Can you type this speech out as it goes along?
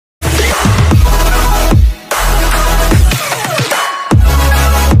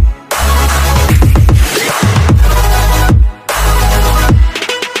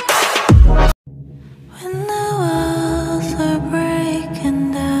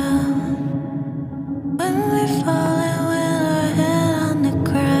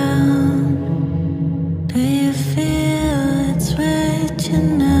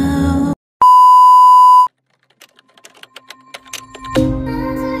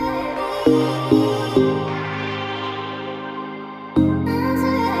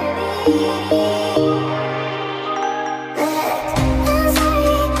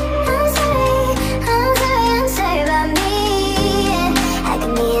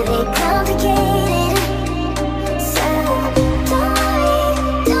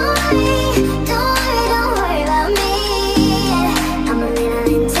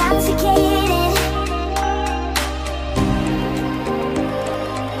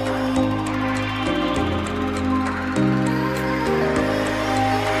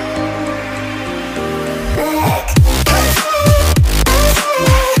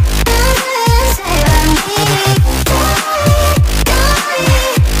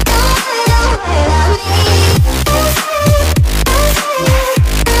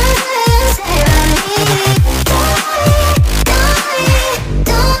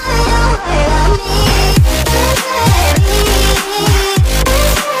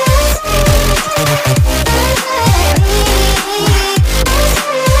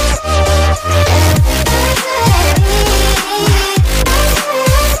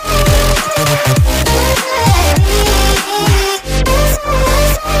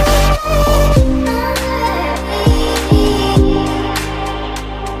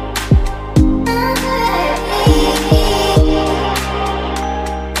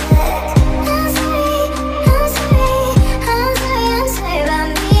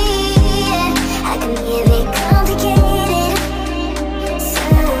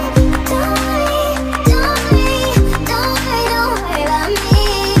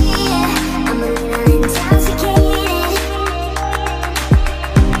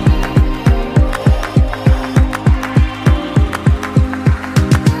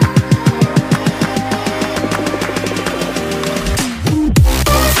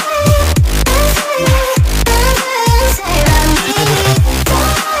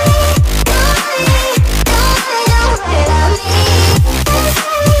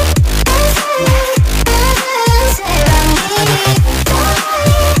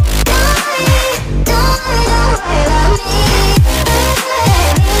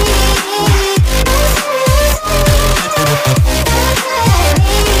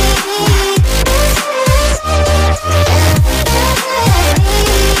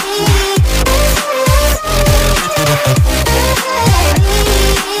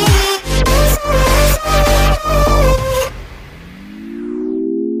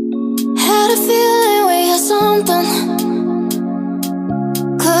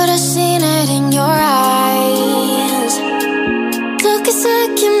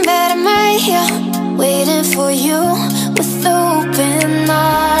here, waiting for you with open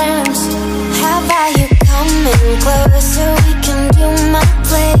arms. How about you coming closer? We can do my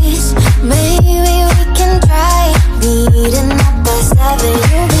place. Maybe we can try meeting up by 7.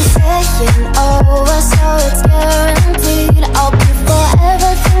 You'll be saying over, so it's guaranteed. I'll be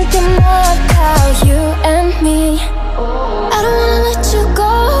forever thinking more about you and me. I don't wanna let you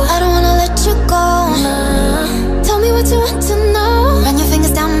go, I don't wanna let you go. Nah. Tell me what you want to know. Run your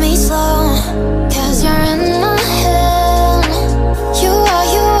fingers down me slow, 'cause you're in my head. You are,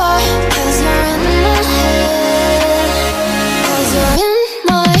 'cause you're in my head. 'Cause you're in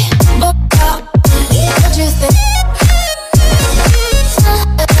my baka. What you think?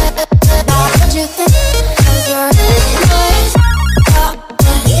 What you think? 'Cause you're in my baka.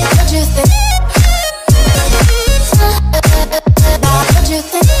 What you think? What you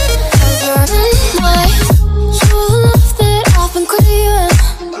think? 'Cause you're in my. You love that I've been craving.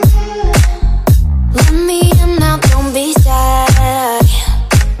 Let me in now, don't be sad.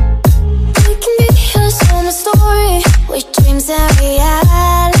 We can be a summer story where dreams and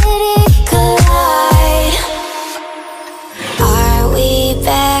reality collide. Are we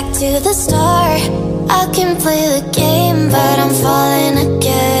back to the start? I can play the game, but I'm falling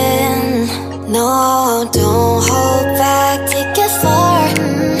again. No, don't hold back, take it far.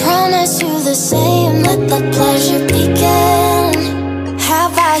 Promise you the same, let the pleasure begin. How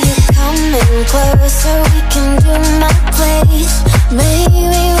about you coming closer? We can do my place. Maybe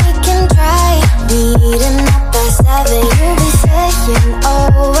we can try meeting up by 7. You'll be saying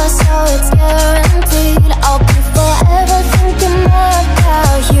over, so it's guaranteed. I'll be forever thinking more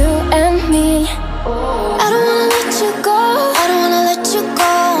about you